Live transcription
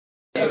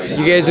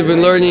You guys have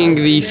been learning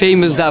the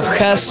famous Daf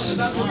Ches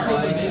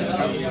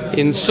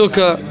in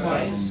Sukkah,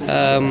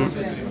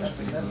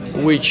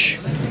 which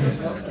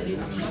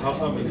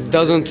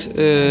doesn't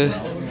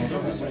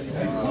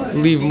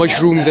leave much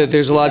room that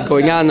there's a lot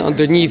going on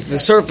underneath the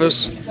surface.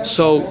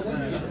 So,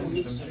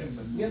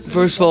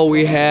 first of all,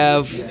 we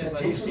have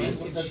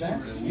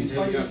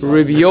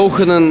Rabbi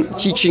Yochanan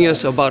teaching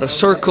us about a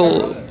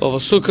circle of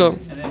a sukkah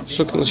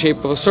in the shape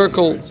of a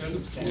circle,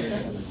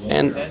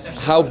 and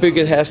how big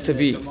it has to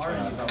be.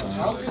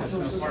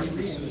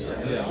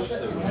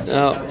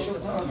 Now,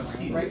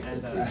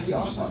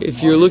 if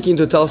you're looking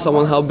to tell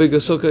someone how big a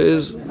sukkah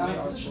is,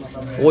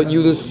 what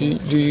units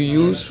do you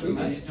use?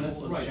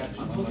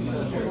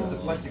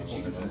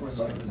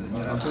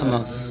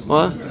 Amos.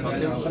 What?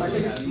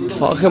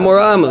 Tfachim or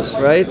amos,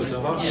 right?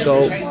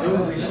 So,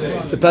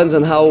 depends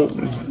on how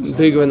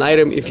big of an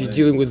item. If you're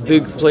dealing with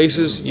big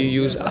places, you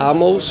use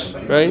amos,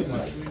 right?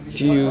 If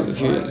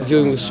you're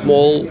dealing with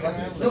small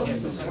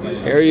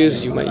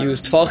areas, you might use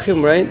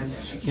tfachim, right?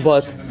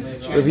 But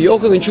Rabbi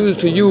Yochanan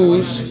chooses to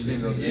use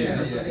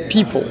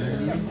people.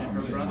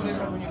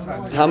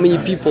 How many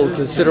people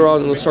can sit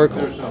around in a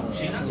circle?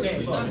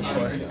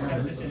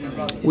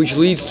 Which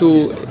leads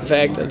to, in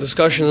fact, a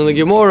discussion in the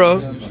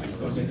Gemara.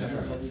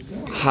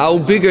 How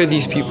big are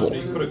these people?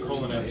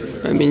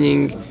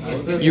 Meaning,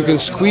 you can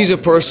squeeze a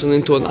person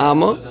into an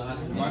amma,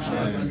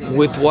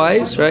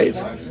 widthwise, right?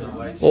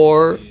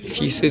 Or if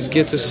he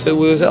gets to sit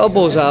with his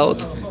elbows out,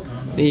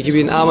 then he can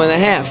be an amma and a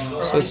half.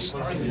 So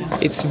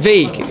it's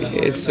vague.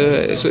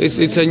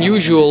 It's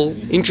unusual,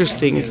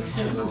 interesting.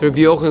 Rabbi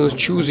Yochanan is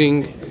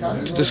choosing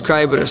to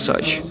describe it as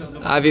such.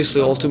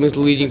 Obviously,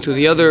 ultimately leading to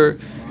the other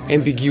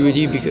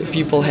ambiguity, because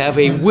people have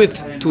a width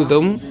to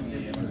them,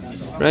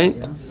 right?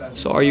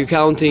 So are you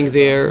counting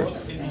the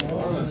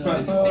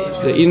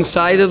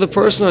inside of the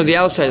person or the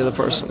outside of the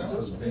person?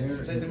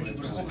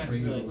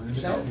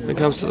 When it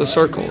comes to the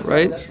circle,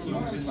 right?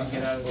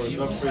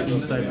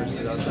 Inside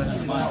versus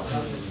outside.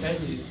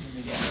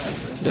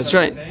 That's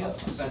right.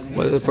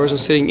 Whether the person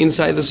sitting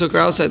inside the sukkah or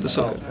outside the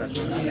sukkah.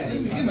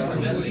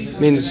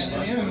 Means,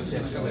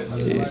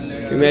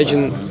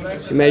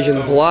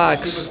 imagine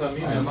blocks,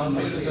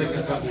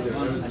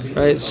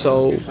 right?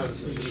 So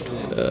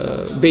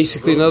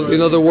basically,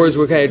 in other words,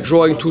 we're kind of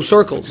drawing two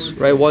circles,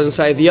 right? One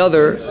inside the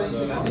other,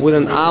 with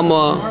an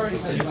amma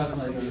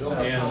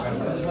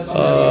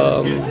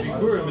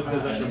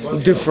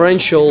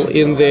differential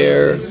in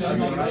their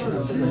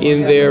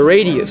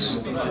radius,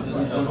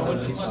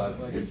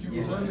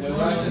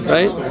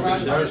 right?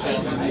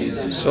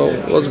 So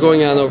what's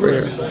going on over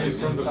here?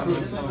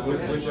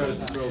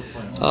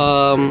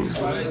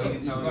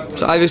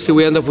 So obviously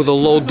we end up with a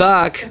low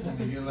dock,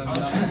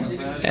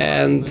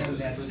 and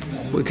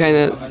we kind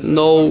of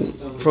know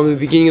from the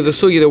beginning of the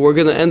sugi that we're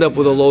going to end up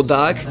with a low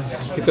dock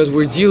because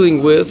we're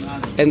dealing with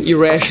an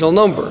irrational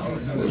number.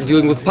 We're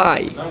dealing with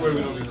pi.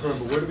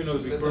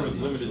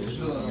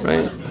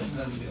 Right?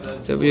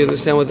 Do we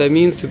understand what that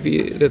means, to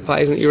be that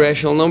pi is an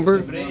irrational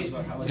number?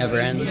 Never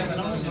ends.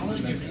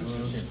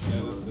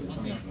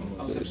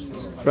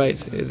 Right.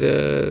 It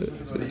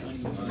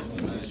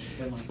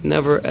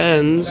never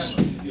ends,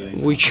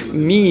 which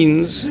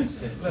means,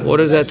 what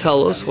does that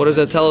tell us? What does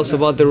that tell us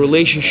about the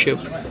relationship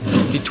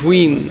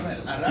between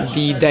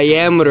the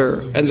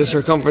diameter and the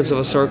circumference of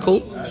a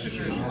circle?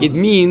 It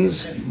means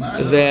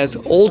that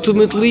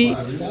ultimately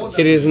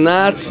it is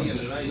not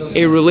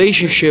a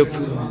relationship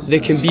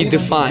that can be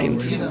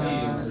defined.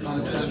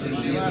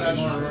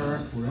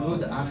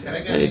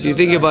 And if you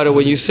think about it,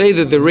 when you say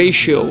that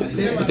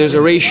there's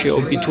a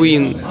ratio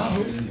between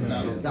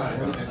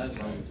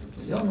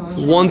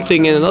one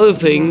thing and another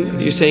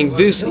thing, you're saying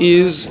this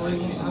is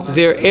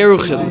their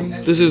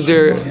eruchim, this is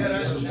their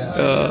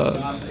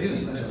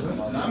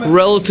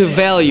relative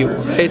value,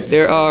 right?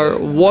 There are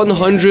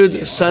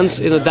 100 cents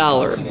in a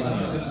dollar,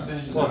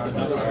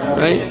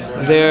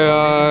 right? There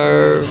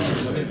are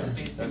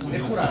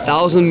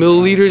 1,000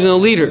 milliliters in a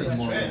liter,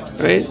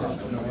 right?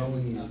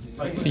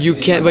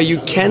 But you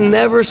can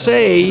never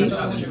say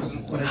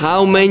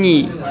how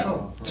many,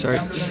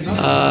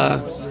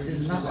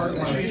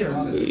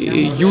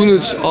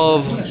 units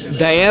of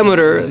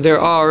diameter there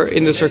are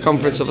in the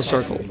circumference of a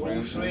circle.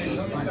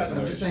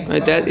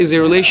 Right? That is a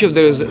relationship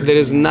that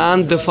is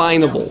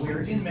non-definable.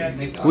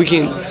 We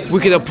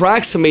can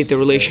approximate the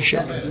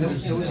relationship,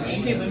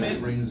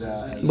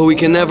 but we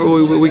can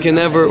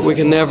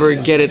never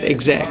get it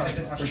exact.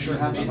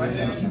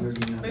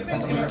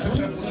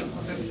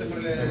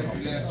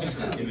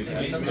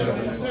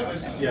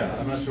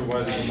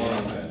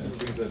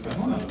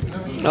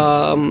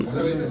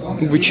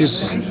 Which is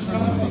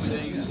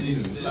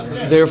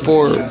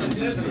therefore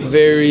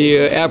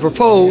very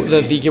apropos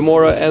that the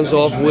Gemara ends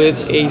off with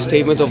a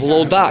statement of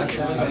lo dak,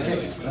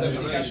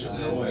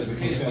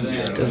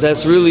 because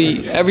that's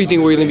really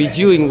everything we're going to be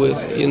dealing with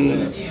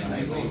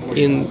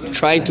in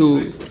trying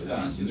to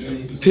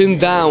pin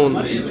down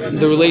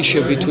the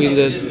relationship between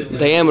the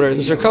diameter and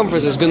the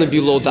circumference is going to be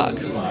lo dak.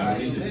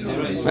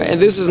 Right? And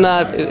this is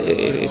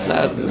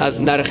it's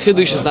not a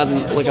chiddush. It's not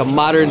like a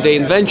modern day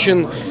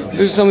invention.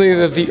 This is something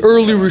that the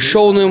early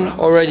Rishonim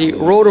already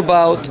wrote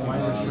about.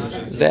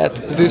 That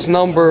this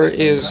number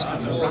is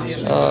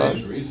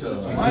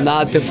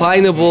not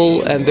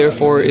definable and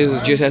therefore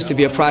just has to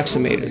be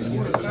approximated.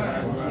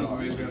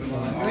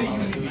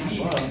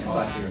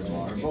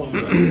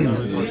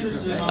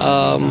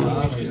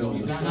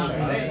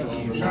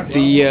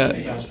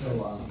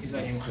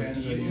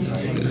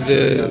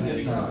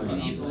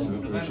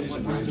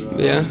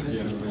 Yeah.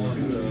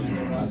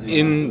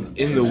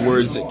 In the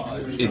words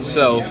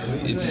itself,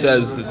 it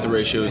says that the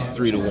ratio is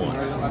 3 to 1.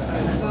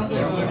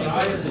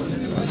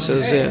 It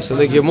says, yeah. So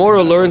the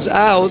Gemara learns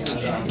out.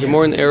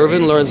 Gemara in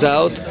Eruvin learns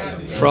out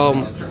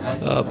from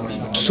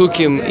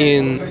psukim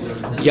in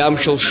Yam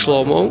Shel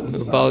Shlomo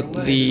about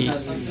the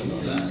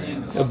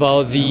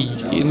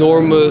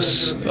enormous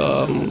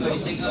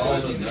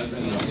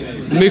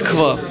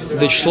mikvah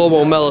that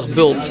Shlomo Melech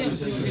built.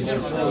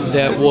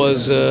 That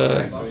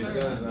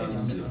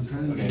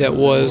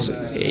was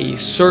a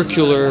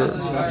circular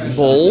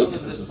bowl,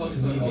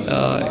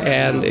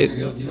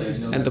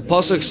 and the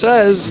pasuk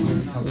says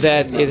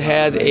that it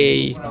had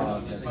a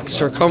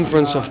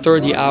circumference of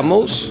 30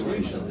 amos,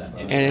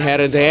 and it had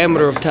a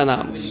diameter of 10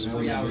 amos.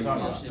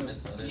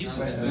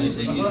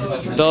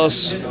 Thus,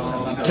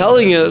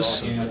 telling us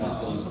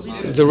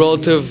the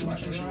relative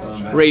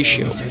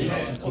ratio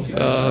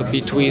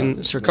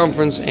between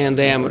circumference and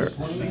diameter.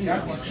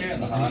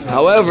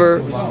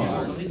 However,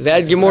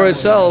 that Gemara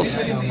itself,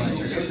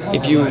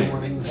 if you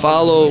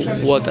follow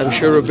what I'm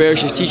sure Roberge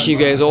is teaching you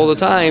guys all the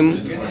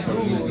time,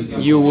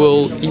 you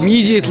will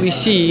immediately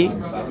see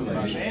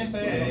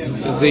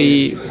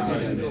the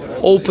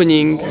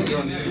opening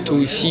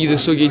to see the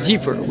sugya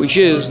deeper, which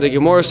is the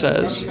Gemara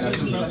says,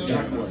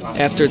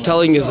 after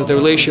telling us that the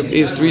relationship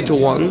is 3 to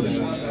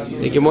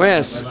 1, the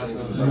Gemara asks,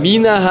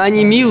 Mina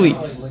hani mili.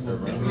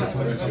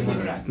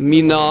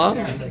 Mina,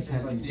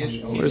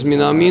 what does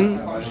Mina mean?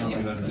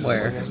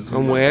 Where?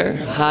 From where?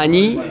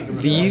 Hani,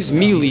 these,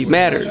 mili,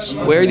 matters.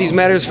 Where are these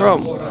matters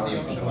from?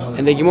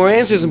 And the Gemara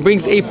answers and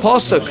brings a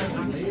pasuk,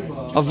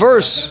 a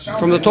verse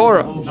from the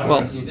Torah.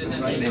 Well,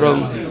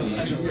 from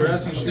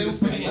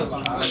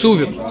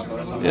Ksuvim.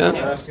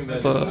 Yeah?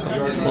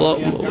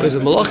 Is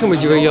it Malachim or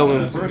Divrei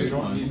Yomim?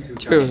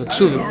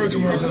 Ksuvim.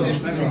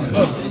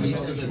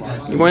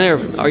 Gemara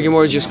Eruvin. Our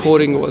Gemara is just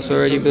quoting what's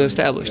already been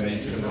established.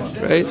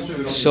 Right?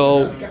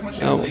 So,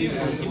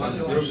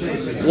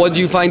 what do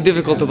you find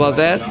difficult about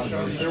that?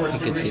 You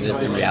could see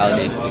that in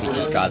reality, if you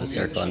just draw the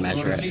circle and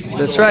measure it.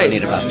 That's right.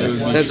 Need about this.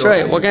 That's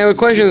right. What kind of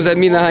question is that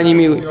Mina Hani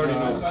Mili?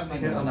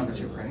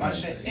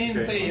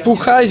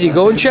 Puchazi,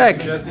 go and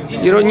check.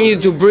 You don't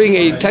need to bring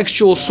a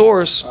textual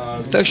source,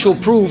 textual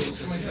proof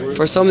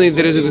for something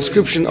that is a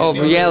description of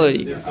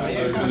reality.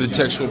 The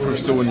textual proof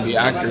still wouldn't be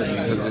accurate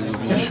because it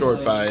would be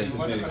short by...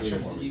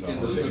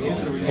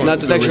 Not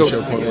the textual,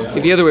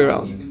 the other way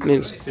around.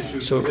 Means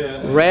so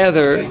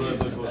rather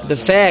the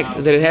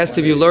fact that it has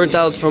to be learned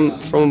out from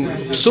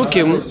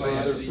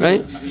psukim,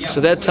 right?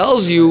 So that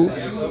tells you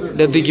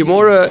that the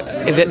Gemara,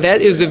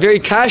 that is the very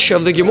kasha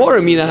of the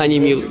Gemara, Mina Hani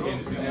Mili.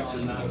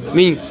 I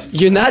mean,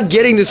 you're not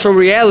getting this from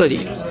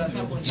reality.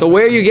 So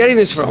where are you getting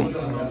this from?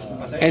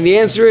 And the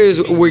answer is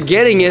we're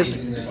getting it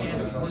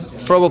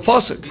from a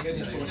pasuk.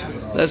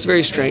 That's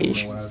very strange.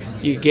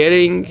 You're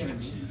getting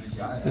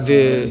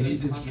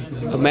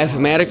a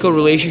mathematical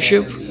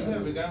relationship.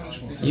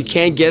 You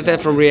can't get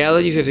that from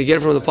reality, so you have to get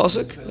it from the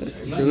pasuk.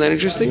 Isn't that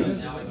interesting?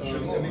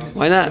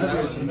 Why not?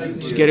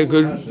 Just get a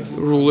good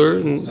ruler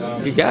and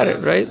you got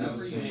it, right?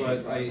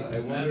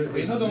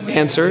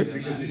 Answer,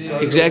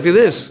 exactly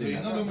this.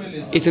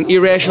 It's an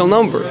irrational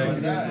number.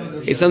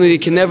 It's something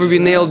that can never be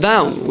nailed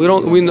down.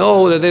 We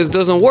know that this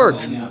doesn't work.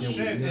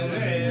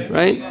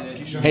 Right?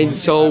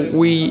 And so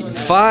we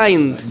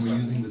find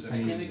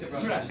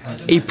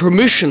a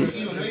permission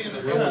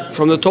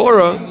from the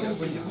Torah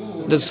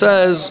that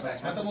says,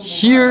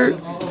 here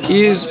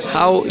is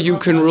how you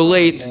can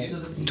relate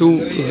to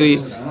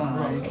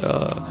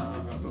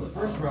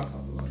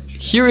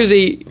here is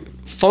a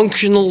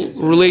functional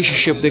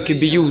relationship that can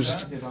be used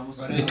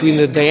between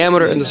the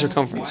diameter and the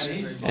circumference,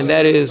 and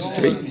that is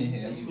 3.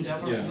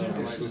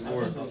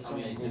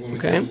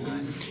 Okay?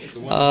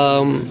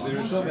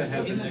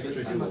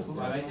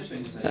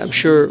 I'm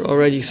sure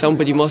already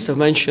somebody must have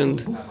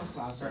mentioned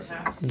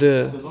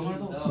the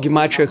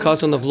Gematria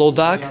Katan of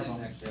Lodak.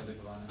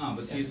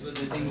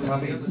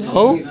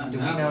 No?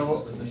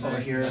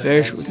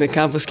 We're going to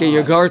confiscate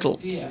your gartel.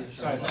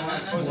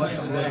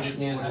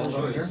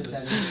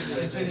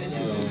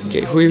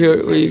 Okay, who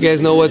you guys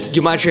know what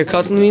Gematria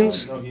Katan means?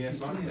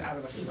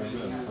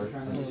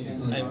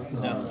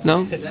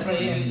 No?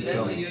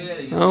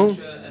 No?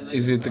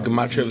 Is it the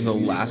gematria of the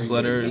last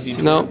letter of each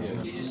word? No.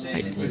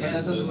 I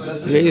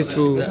made it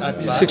through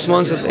 6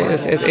 months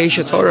at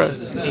Aisha Torah,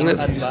 isn't it?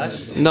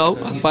 No,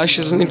 Atbash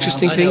is an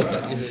interesting thing.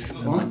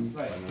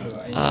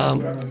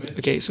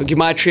 Okay, so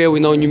Gematria, we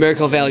know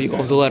numerical value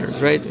of the letters,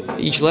 right?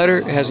 Each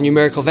letter has a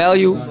numerical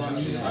value.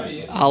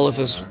 Aleph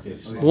is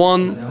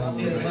 1,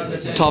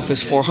 Tuf is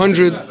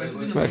 400.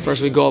 Right.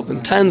 First we go up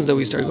in tens, then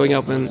we start going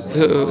up in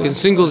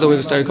singles, then we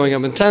start going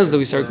up in tens, then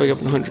we start going up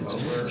in hundreds.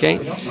 Okay.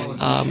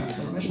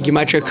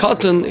 Gematria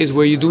Katan is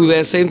where you do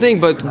that same thing,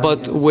 but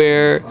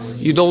where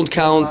you don't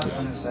count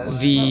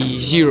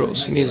the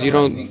zeros. It means you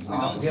don't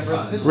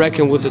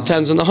reckon with the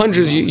tens and the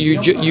hundreds.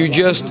 You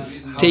just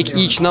take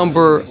each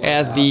number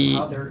at the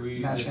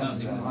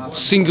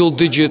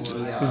single-digit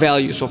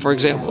value. So, for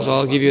example,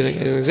 I'll give you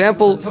an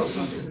example.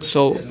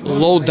 So,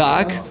 Lo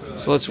Dak.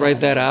 So let's write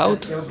that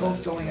out.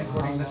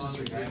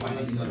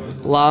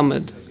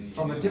 Lamed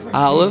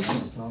Aleph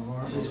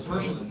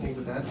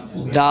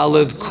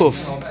Daled Kuf,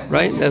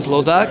 right? That's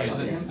Lodak.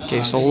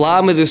 Okay, so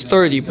Lamed is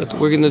 30, but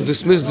we're going to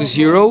dismiss the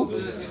 0,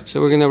 so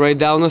we're going to write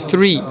down a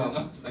 3.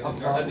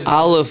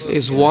 Aleph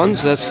is 1,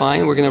 so that's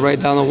fine, we're going to write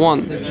down a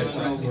 1.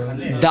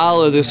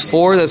 Daled is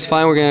 4, that's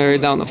fine, we're going to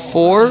write down a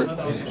 4.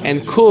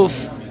 And Kuf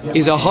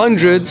is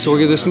 100, so we're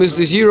going to dismiss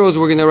the zeros,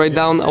 we're going to write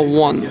down a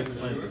 1.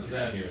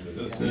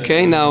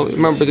 Okay, now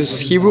remember this is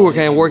Hebrew, we're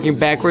kind of working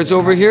backwards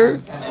over here.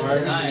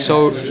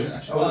 So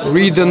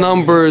read the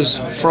numbers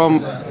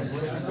from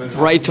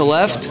right to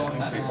left.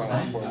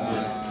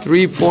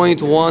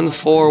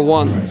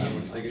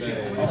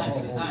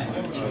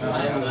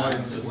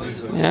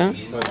 3.141. Yeah?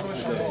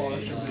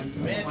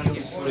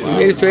 You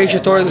made it to Asia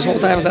Torah this whole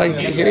time without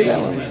hearing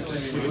that one?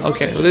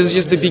 Okay, well, this is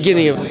just the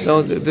beginning of it.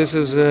 So this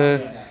is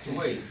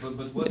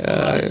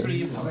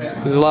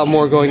there's a lot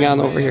more going on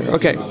over here.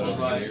 Okay.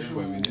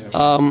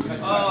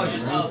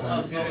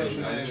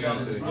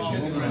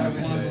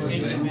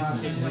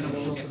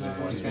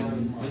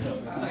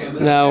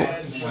 Now,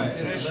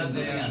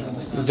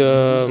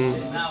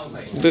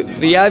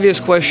 the obvious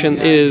question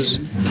is,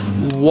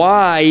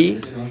 why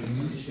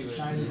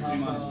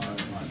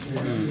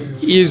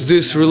is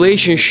this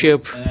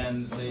relationship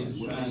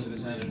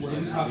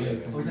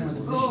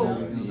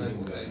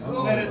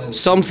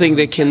something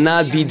that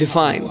cannot be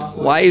defined?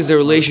 Why is the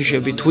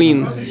relationship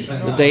between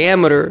the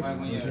diameter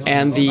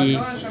and the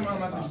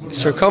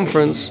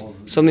circumference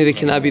something that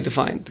cannot be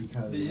defined?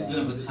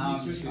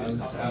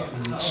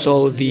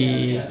 So in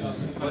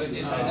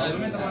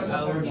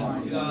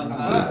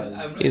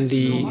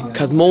the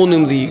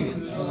Kadmonim, the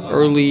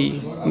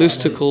early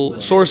mystical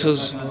sources,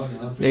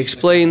 they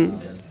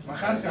explain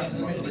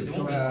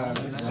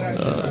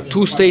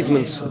two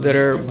statements that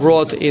are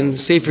brought in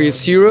Sefer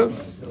Yetzirah,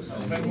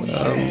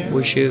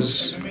 which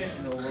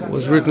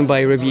was written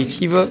by Rabbi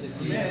Akiva.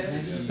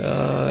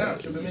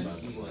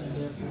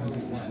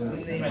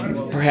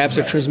 Perhaps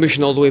a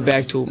transmission all the way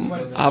back to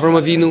Avram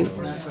Avinu,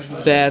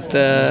 that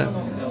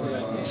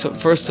so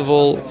first of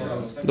all,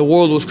 the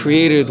world was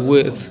created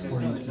with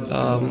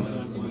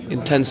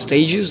in 10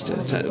 stages.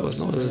 It was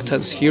known as the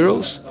 10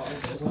 spheros.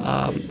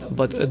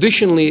 But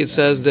additionally, it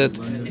says that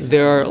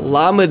there are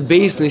Lamed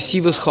Beis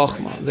Nesivos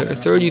Chochma. There are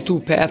 32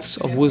 paths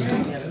of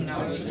wisdom.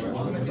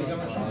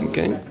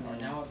 Okay,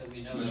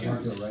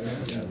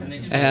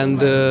 and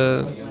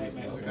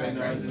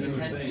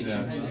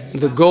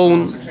the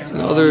Gaon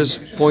and others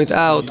point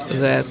out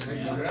that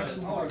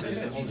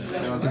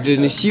the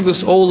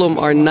Nesivos Olam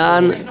are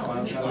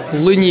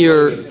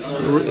non-linear.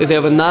 They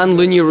have a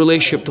non-linear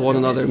relationship to one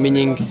another,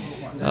 meaning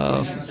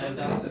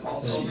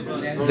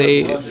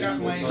they,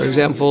 for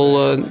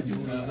example,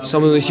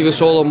 some of the Nesivos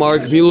Olam are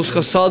Gmilus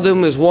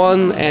Chasadim is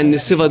one, and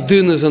Nesiva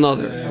Din is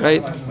another,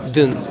 right?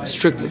 Din,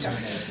 strictness.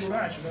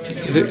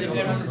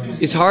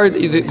 It's hard.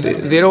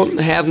 They don't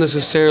have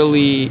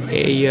necessarily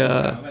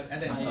a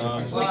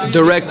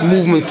direct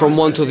movement from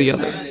one to the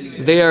other.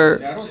 They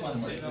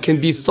can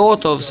be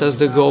thought of, says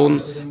the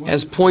Gaon,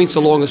 as points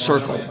along a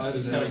circle.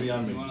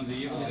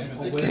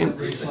 Okay?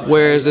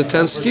 Whereas the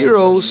 10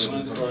 spheros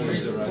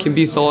can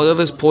be thought of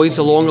as points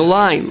along a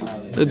line.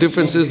 The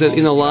difference is that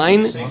in a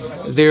line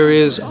there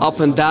is up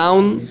and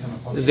down,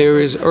 there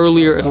is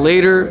earlier and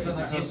later,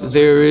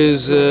 there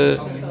is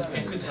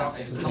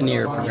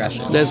linear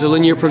progression. There's a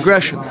linear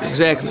progression,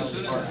 exactly.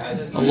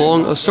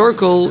 Along a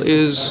circle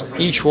is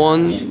each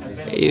one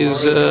is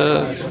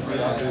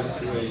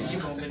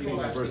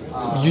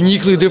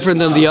uniquely different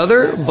than the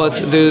other, but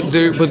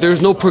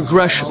there's no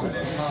progression.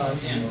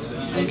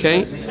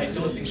 Okay,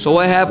 so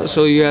what happens?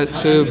 So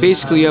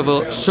basically you have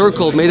a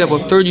circle made up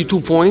of 32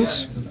 points,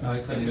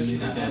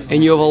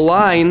 and you have a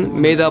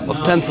line made up of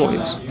 10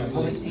 points.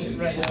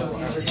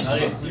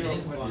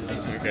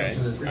 Okay.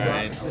 All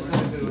right.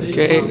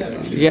 Okay,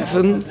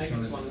 Geffen,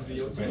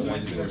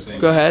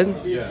 go ahead.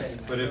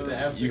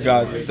 You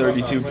got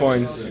 32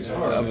 points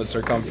of a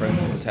circumference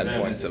and 10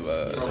 points of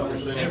a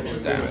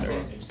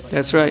diameter.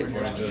 That's right,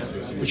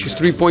 which is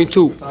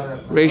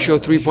 3.2, ratio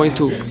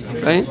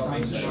 3.2, right?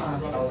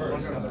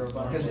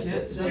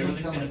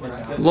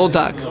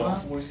 Lodak.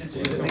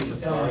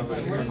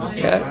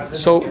 Yeah.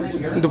 So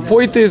the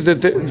point is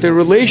that the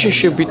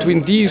relationship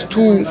between these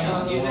two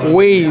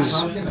ways,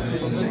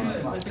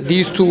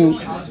 these two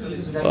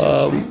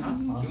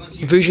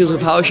visions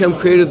of how Hashem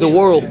created the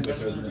world,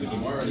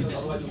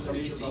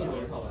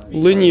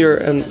 linear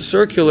and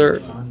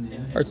circular,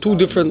 are two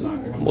different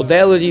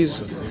modalities,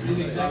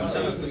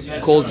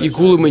 called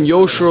Igulim and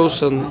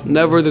Yoshros, and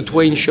never the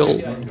twain shall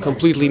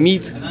completely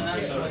meet.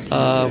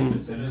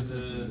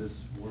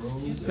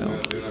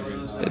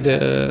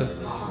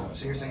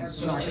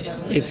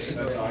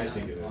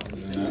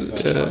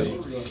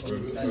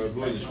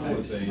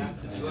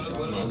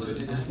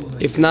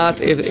 If not,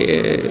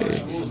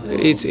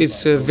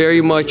 it's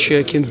very much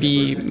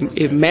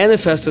it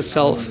manifests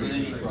itself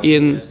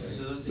in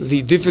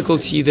the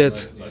difficulty that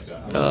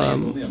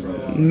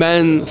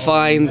men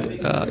find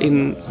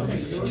in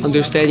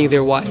understanding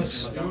their wives.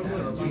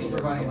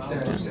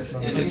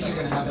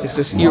 It's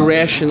this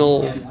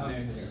irrational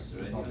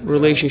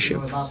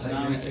relationship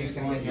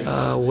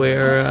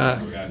where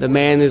the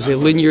man is a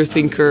linear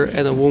thinker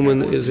and a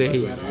woman is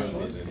a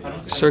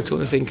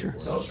circular thinker.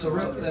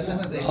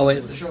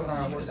 Always.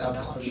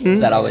 Is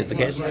that always the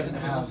case? Is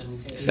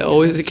that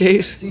always the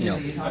case? No.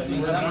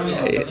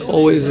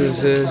 Always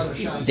is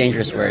a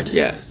dangerous word.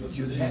 Yeah.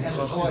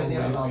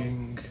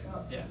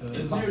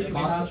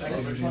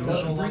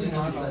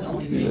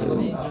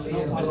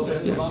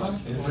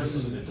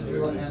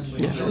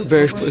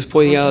 Berish is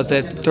pointing out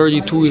that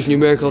 32 is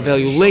numerical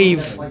value lave.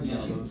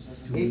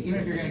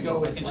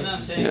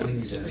 Yeah.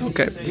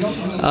 Okay.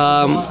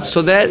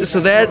 So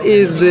that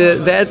is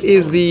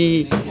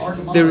the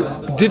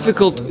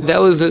difficult.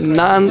 That was the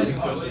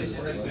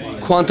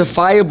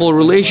non-quantifiable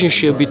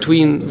relationship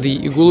between the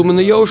Igulim and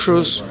the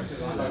Yoshros.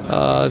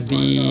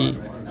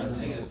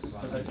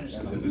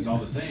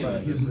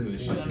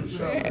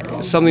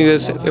 Something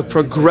that's a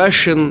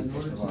progression,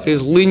 that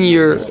is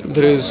linear,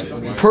 that is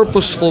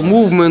purposeful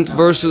movement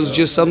versus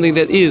just something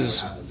that is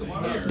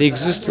the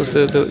existence,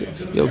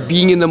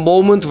 being in the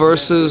moment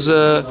versus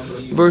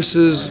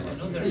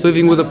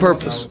living with a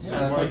purpose.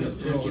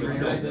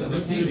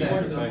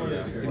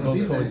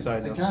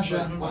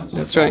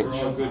 That's right,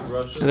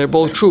 and they're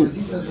both true,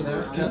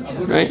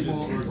 right?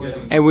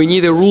 And we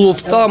need a rule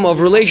of thumb of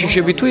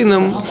relationship between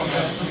them,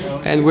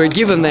 and we're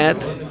given that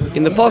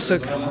in the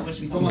pasuk,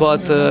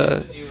 but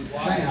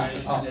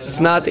it's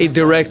not a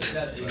direct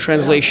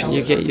translation.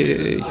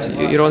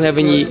 You don't have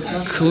any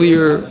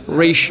clear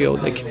ratio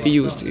that can be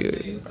used.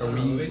 Are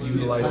we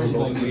utilizing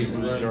both these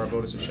in our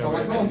Avodas Hashem?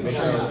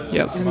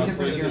 Yeah.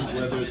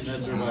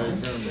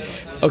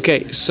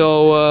 Okay,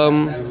 so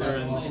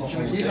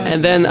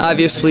and then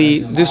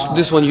obviously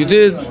this one you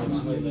did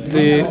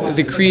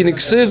the Kri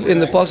Niksiv in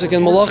the pasuk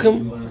in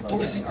Malachim.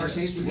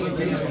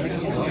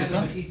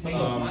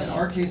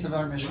 Our case of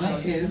our Mishnah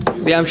is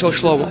the Amshel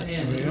Shlomo.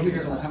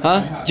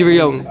 Huh? Dibur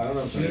Young.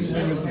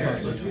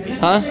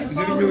 Huh? He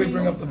didn't really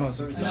bring up the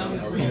pasuk.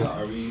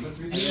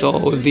 So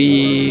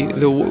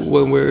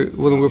when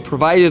we're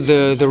provided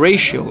the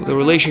ratio, the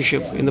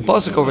relationship in the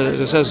pasuk over there,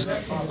 it says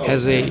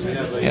has a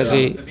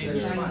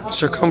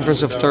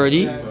circumference of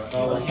 30,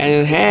 and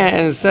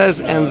it says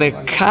and the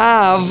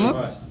kav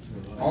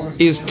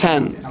is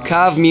 10.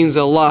 Kav means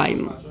a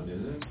line.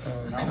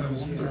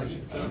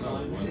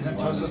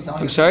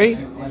 I'm sorry?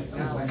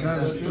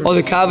 Oh,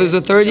 the kav is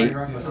a 30?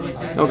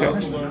 Okay.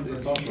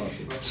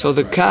 So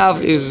the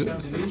kav is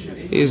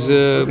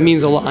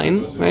means a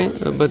line, right?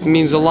 But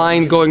means a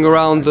line going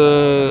around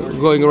the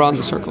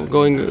circle,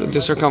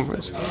 the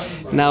circumference.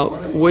 Now,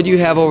 what do you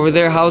have over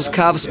there? How's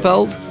kav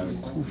spelled?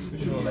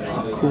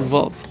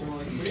 Kuvav.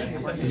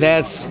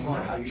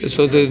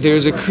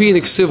 There's a Kri and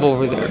a Ksiv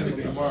over there.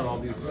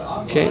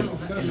 Okay.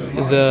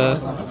 The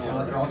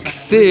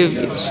Ksiv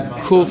is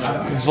Kuf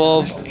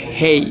Vav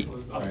Hey.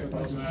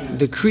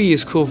 The Kri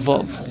is Kuf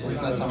Vav.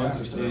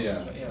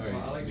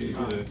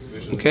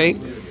 Okay.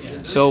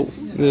 So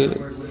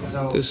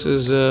this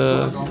is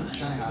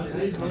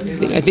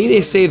I think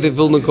they say that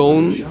Vilna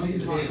Gaon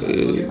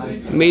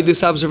made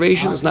this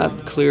observation. It's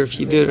not clear if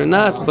he did or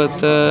not, but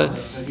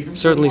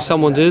certainly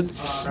someone did.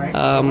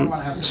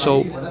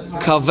 So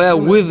Kaveh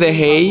with the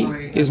Hay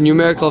is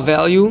numerical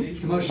value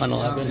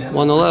 111.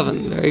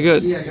 111. Very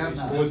good.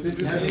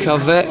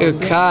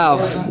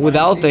 Kav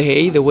without the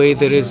Hay, the way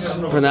that it's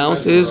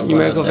pronounced, is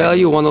numerical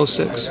value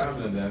 106.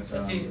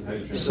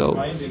 So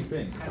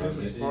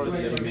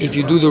if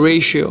you do the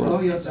ratio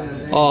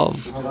of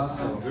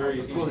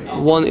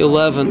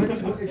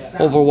 111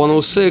 over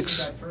 106,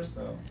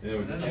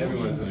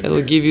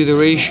 it'll give you the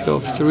ratio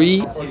of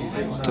 3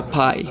 to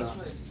pi.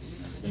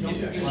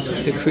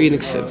 The Kri and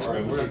Ksiv.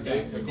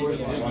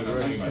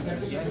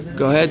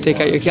 Go ahead, take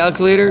out your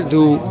calculator.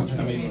 Do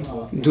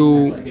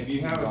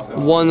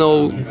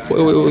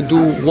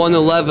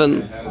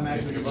 111.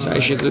 Sorry,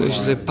 I should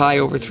say pi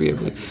over 3.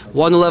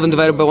 111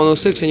 divided by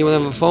 106. Anyone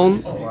have a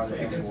phone?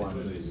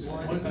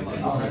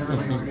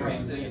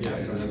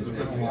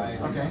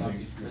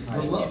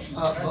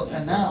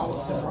 and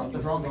now the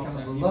drum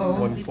becomes low.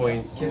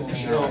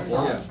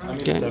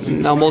 1.04. Okay.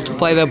 Now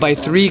multiply that by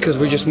 3 because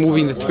we're just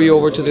moving the 3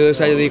 over to the other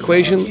side of the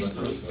equation.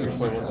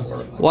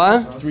 3.14.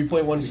 What?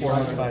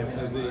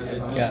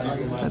 3.145. Yeah.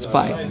 That's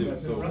pi.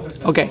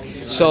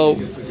 Okay. So,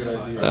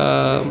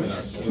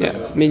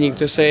 meaning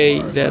to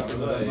say that.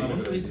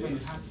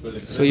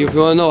 So if you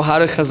want to know how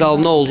did Chazal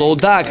know lo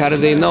dak, how do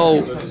they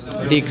know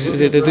that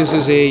this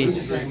is a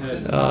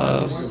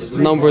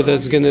number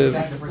that's going to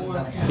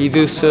be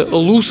this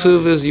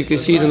elusive as you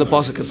can see it in the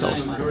pasuk itself,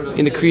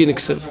 in the Kriyan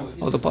Ksiv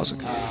of the pasuk.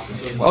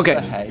 Okay.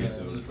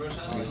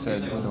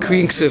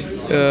 Kriyan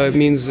Ksiv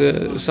means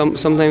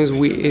sometimes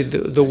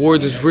the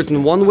word is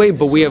written one way,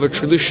 but we have a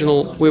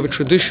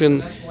tradition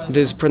that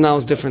is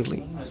pronounced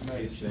differently.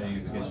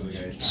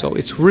 So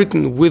it's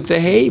written with the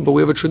hay, but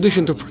we have a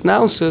tradition to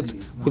pronounce it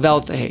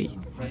without the hay.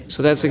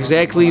 So that's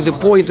exactly the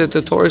point that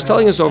the Torah is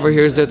telling us over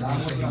here, is that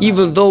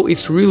even though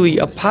it's really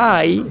a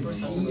pi,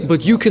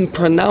 but you can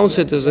pronounce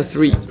it as a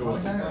 3.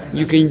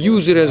 You can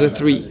use it as a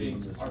 3.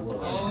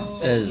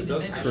 Is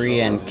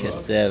Korean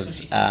Kisiv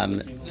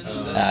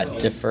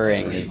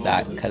differing? Is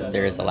that because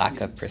there is a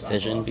lack of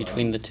precision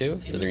between the two?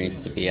 So there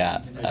needs to be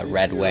a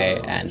read way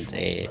and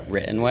a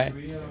written way?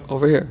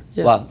 Over here.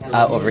 Yeah. Well,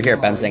 over here,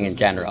 but I'm saying in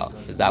general.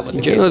 Is that what the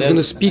in general, case it's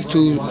going to is? speak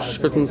to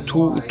certain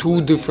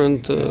two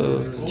different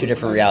Two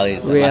different realities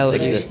that must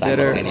exist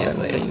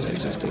simultaneously.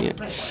 existing.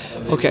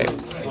 Yeah. Okay.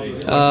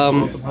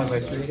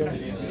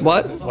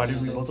 What? Why did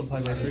we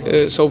multiply by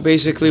 3? So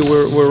basically,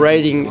 we're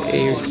writing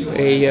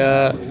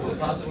a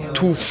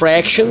two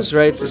fractions,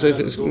 right? So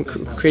it's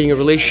creating a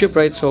relationship,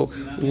 right? So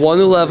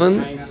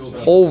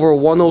 111 over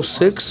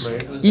 106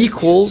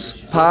 equals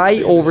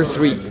pi over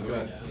 3.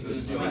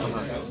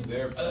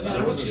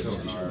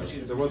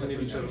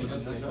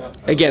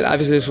 Again,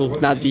 obviously this will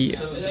not be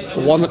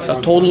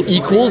a total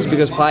equals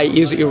because pi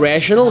is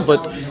irrational,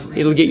 but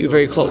it'll get you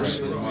very close.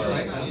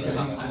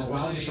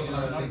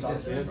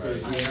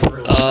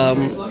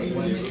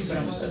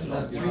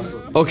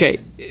 Okay,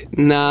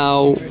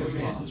 now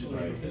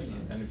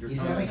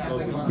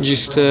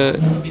just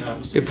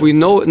if we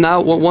know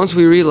now, once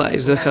we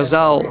realize that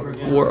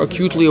Chazal were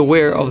acutely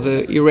aware of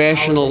the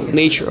irrational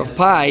nature of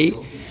pi,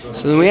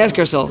 so then we ask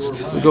ourselves,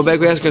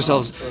 we ask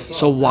ourselves,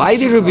 so why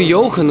did Rabbi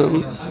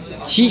Yochanan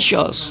teach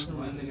us?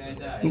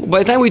 By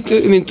the time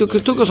it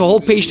took us a whole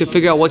page to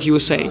figure out what he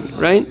was saying,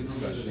 right?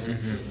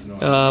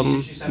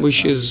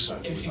 Which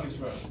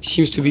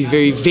seems to be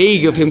very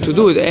vague of him to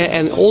do it,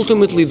 and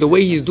ultimately the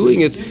way he's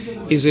doing it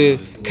is a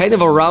kind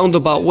of a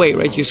roundabout way,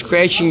 right? You're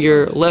scratching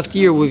your left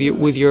ear with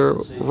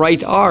your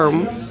right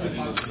arm,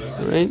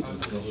 right?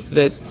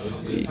 That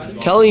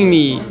telling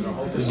me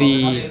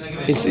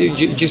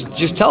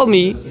just tell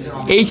me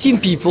 18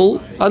 people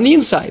on the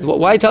inside.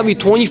 Why tell me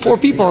 24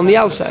 people on the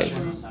outside?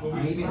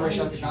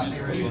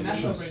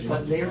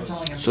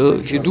 So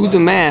if you do the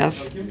math,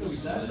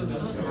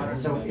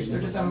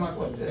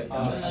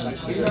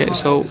 okay,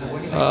 so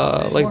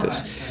like this.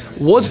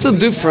 What's the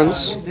difference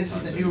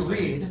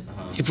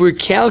if we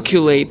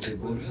calculate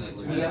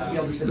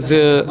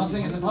the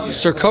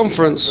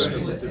circumference,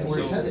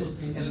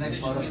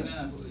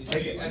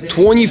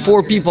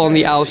 24 people on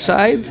the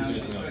outside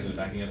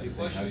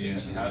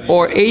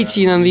or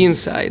 18 on the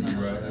inside?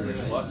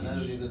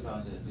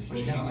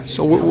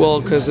 So,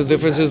 well, because the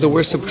difference is that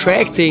we're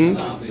subtracting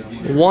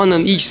 1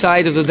 on each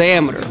side of the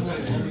diameter,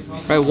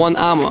 right? 1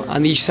 amma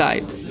on each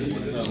side.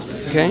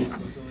 Okay?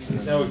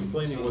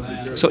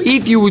 So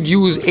if you would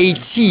use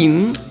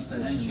 18,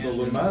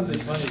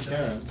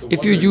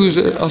 if you use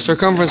a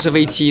circumference of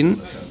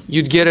 18,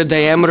 you'd get a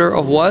diameter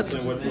of what?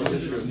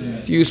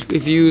 If you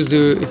use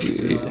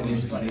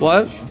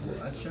what?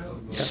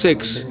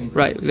 6,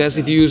 right? That's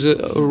if you use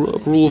a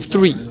rule of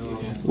 3,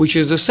 which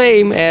is the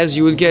same as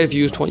you would get if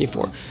you use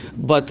 24.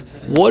 But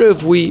what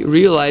if we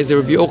realize that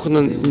Rabbi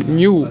Yochanan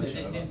knew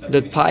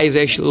that pi is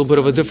actually a little bit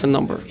of a different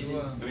number?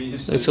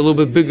 It's a little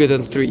bit bigger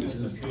than 3.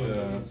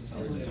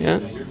 Yeah?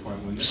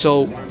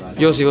 So,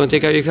 Yossi, you want to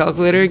take out your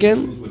calculator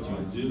again?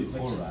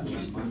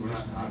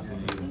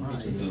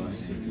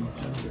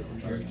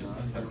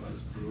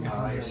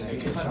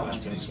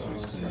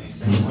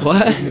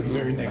 What?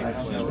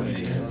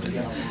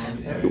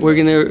 We're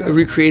going to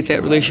recreate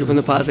that relationship in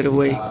a positive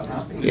way.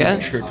 Yeah?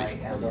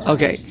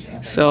 Okay.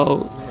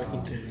 So,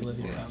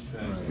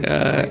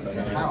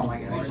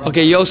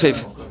 okay, Yosef.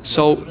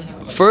 So,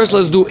 first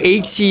let's do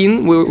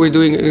 18. We're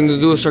going to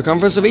do a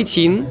circumference of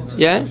 18.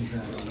 Yeah?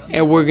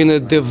 And we're going to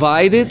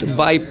divide it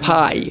by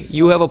pi.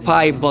 You have a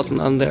pi button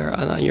on there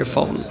on your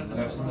phone.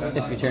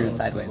 If you turn it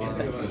sideways,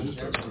 okay.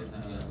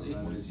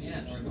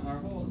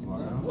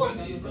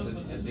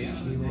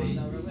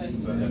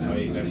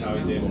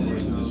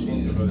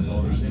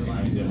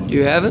 Do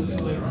you have it?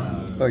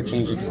 Or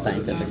change it to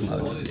scientific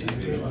mode.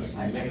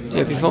 You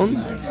have your phone?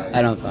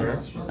 I don't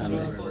know.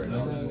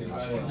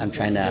 I'm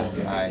trying to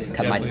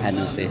cut my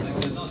dependencies.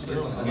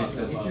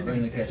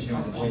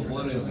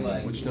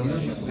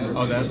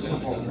 Oh, that's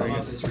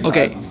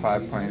Okay.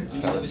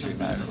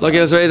 5.739. Look,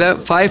 let's write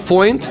that.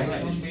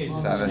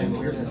 5.7. 7.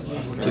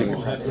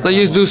 Let's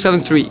just do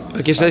 7.3.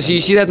 Okay, so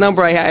you see that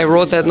number? I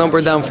wrote that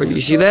number down for you.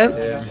 You see that?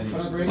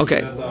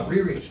 Okay.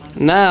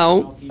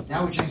 Now,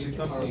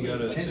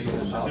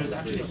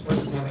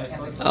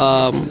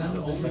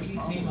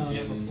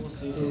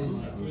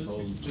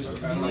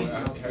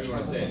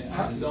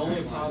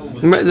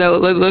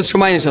 let's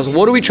remind ourselves.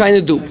 What are we trying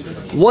to do?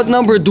 What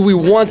number do we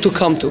want to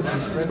come to?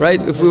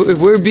 Right? If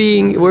we're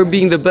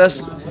being the best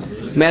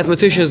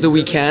mathematicians that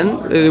we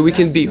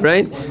can be,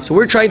 right? So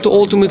we're trying to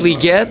ultimately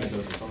get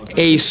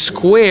a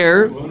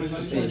square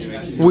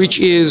which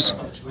is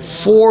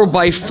 4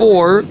 by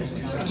 4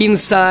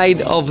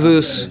 inside of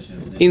this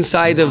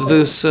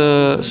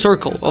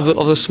circle of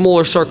the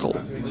smaller circle,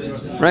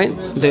 right?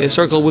 The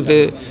circle with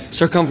the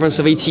circumference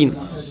of 18,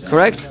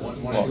 correct?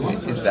 Well,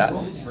 is that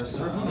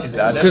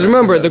Because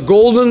remember, the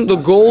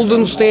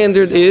golden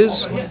standard is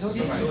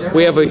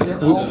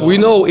we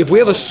know if we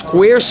have a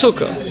square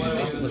sukkah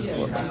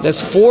that's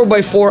 4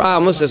 by 4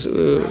 amos, as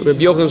Rabbi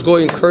Yochanan is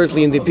going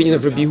currently in the opinion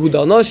of Rabbi Yehuda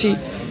al-Nasi,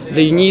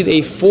 that you need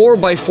a 4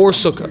 by 4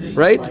 sukkah,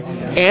 right?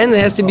 And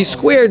it has to be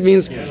squared,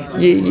 means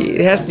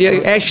it has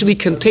to actually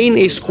contain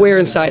a square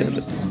inside of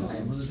it,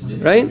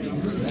 right?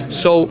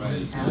 So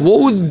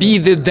what would be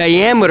the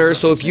diameter?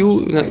 So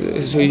you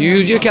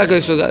use your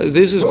calculator, so that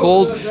this is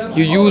called,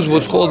 you use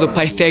what's called the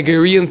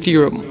Pythagorean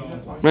theorem,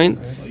 right?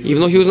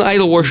 Even though he was an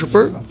idol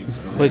worshiper,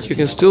 but you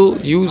can still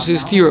use his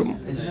theorem,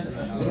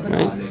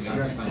 right?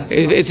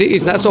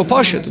 It's not so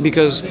pashut,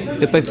 because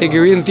the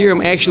Pythagorean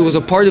theorem actually was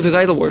a part of his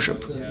idol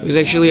worship. It was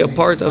actually a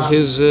part of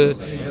his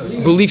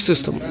belief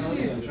system.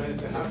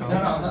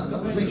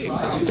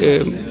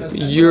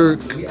 You're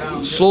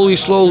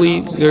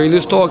slowly during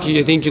this talk,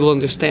 I think you'll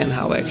understand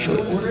how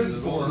actually.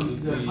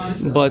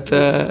 But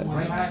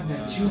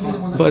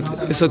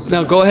so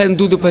now go ahead and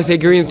do the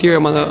Pythagorean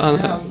theorem on a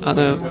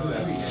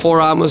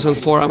 4 amos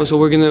and 4 amos. So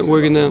we're gonna.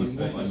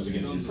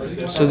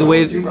 So the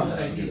way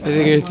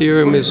Pythagorean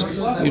theorem is,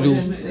 you do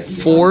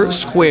 4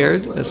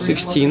 squared, that's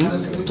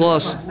 16,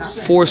 plus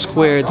 4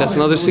 squared, that's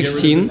another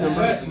 16.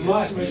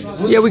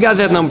 Yeah, we got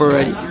that number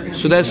already.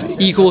 So that's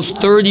equals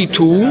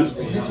 32.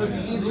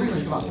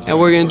 And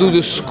we're going to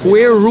do the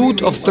square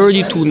root of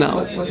 32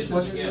 now.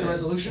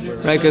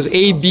 Right, because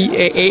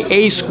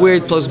a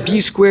squared plus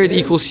b squared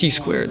equals c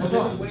squared.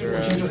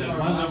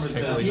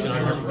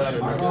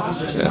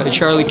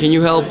 Charlie, can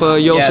you help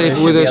Yosef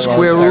with a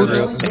square root?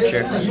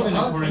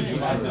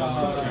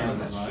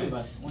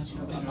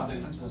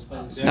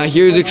 Now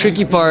here's the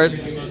tricky part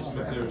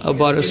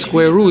about a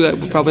square root that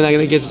we're probably not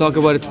going to get to talk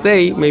about it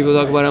today. Maybe we'll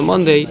talk about it on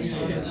Monday.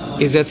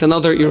 Is that's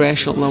another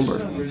irrational number.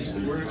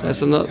 That's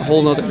a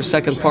whole other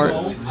second part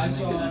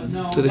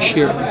to the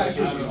shear.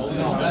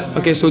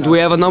 Okay, so do we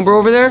have a number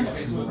over there?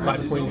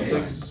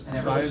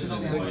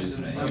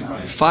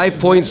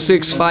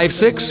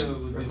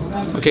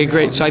 5.656. Okay,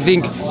 great. So I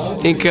think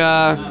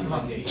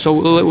so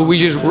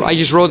I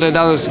just wrote that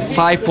down as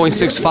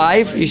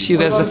 5.65. You see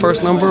that's the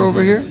first number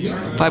over here?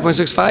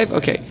 5.65?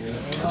 Okay.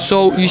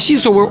 So you see,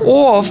 so we're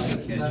off,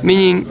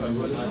 meaning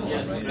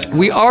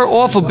we are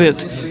off a bit.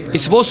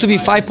 It's supposed to be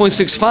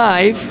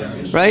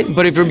 5.65, right?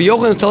 But if Rabbi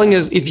Yochanan is telling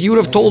us, if you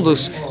would have told us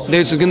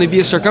there's going to be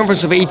a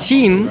circumference of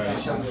 18,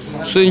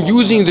 so then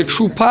using the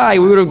true pi,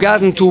 we would have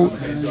gotten to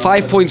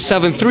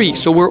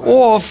 5.73. So we're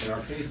off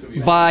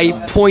by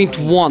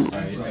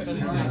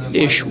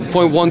 0.1-ish,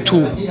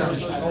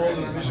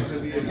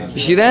 0.12.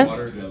 You see that?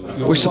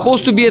 We're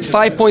supposed to be at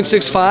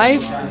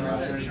 5.65,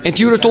 and if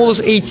you would have told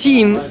us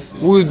 18,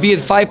 we would be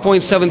at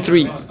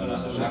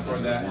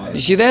 5.73.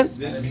 You see that?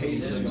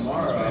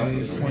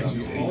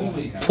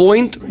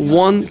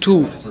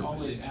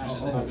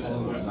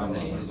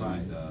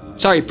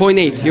 0.12. Sorry,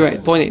 0.8. You're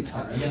right,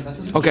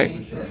 0.8.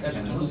 Okay.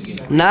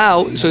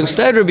 Now, so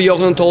instead Rabbi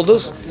Yochanan told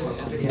us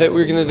that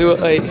we're going to do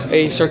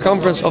a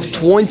circumference of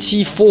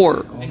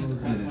 24.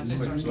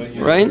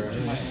 Right?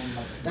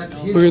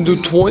 We're going to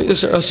do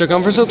a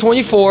circumference of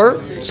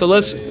 24. So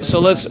let's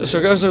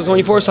circumference of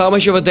 24. So how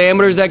much of a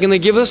diameter is that going to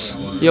give us,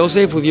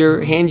 Yosef, with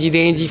your handy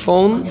dandy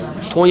phone?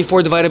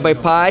 24 divided by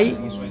pi.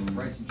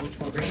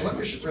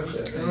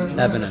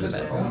 7 and a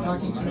bit.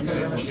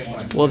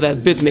 Well,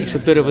 that bit makes a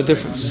bit of a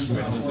difference.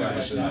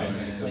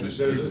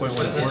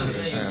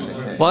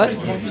 What?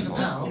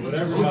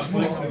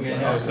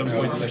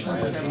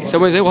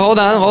 7.6. Well, hold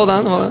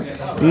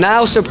on.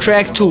 Now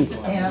subtract 2,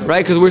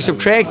 right? Because we're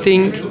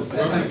subtracting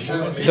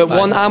the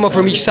 1 amma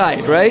from each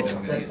side, right?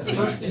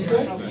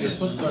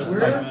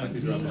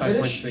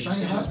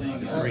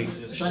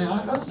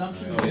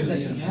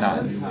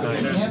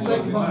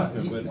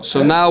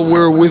 So now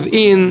we're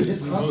within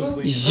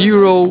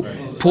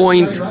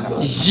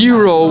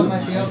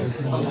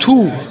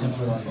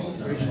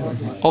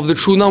 0.02 of the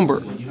true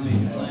number.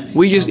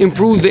 We just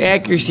improved the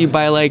accuracy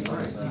by like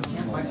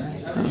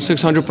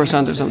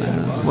 600% or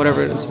something,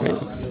 whatever it is, right?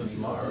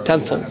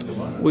 Tenfold.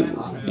 We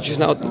just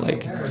now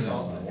like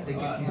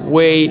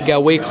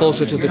got way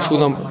closer to the true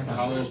number.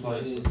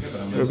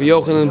 Rabbi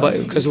Yochanan,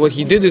 because what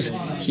he did is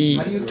he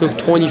took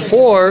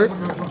 24.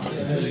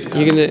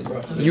 You're gonna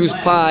use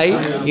pi.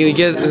 You're gonna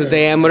get the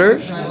diameter,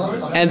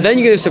 and then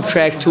you're gonna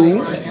subtract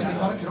 2,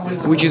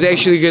 which is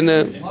actually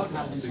gonna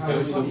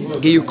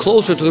get you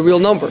closer to the real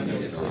number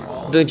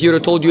than if you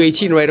would have told you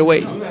 18 right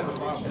away.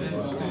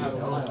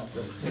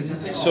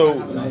 So,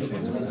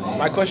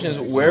 my question is,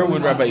 where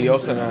would Rabbi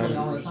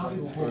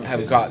Yochanan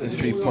have gotten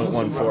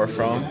 3.14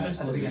 from?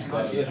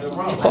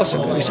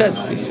 Pasuk, we said,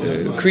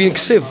 Korean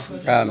Ksiv,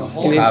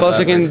 in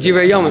Pasuk in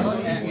Divrei Yomim.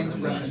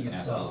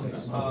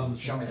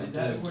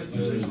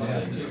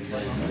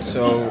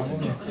 So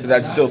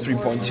that's still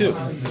 3.2.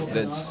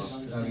 That's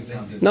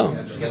No,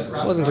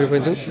 it wasn't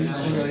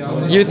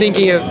 3.2. You're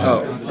thinking of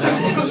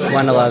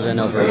 111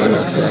 over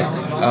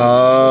 106.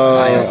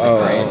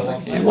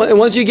 and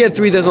once you get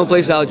 3 decimal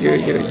places out,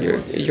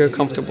 you're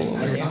comfortable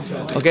over here.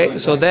 Okay,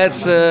 so that's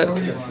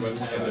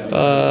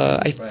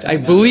I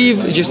believe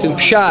just in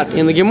Pshat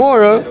in the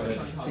Gemara.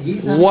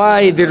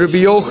 Why did Rabbi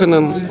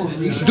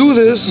Yochanan do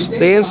this?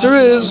 The answer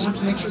is,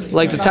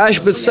 like the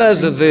Tashbit says,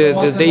 that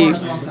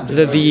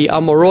the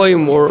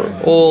Amoraim were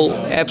all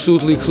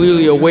absolutely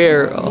clearly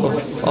aware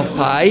of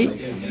pi,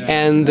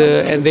 and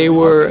they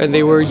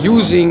were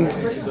using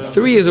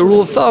 3 as a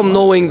rule of thumb,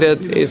 knowing that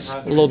it's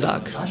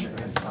lodak.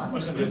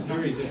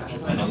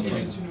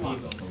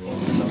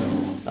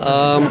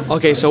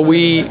 Okay, so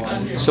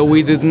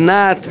we did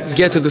not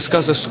get to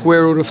discuss the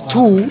square root of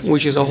 2,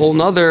 which is a whole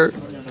nother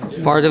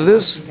part of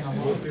this,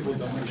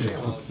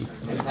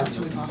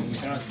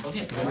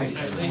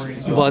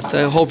 but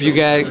I hope you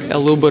get a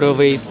little bit of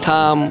a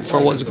tam for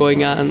what's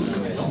going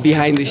on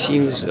behind the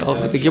scenes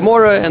of the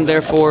Gemara, and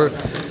therefore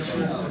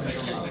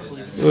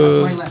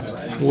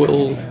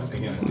will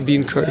be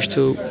encouraged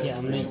to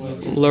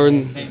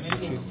learn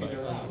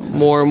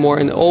more and more,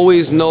 and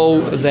always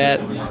know that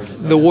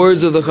the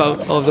words of the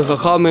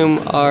Chachamim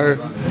are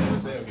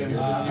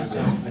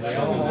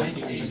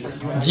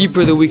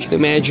deeper than we can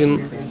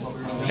imagine,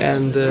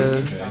 and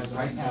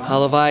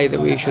halavai, that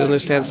we should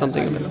understand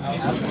something of it.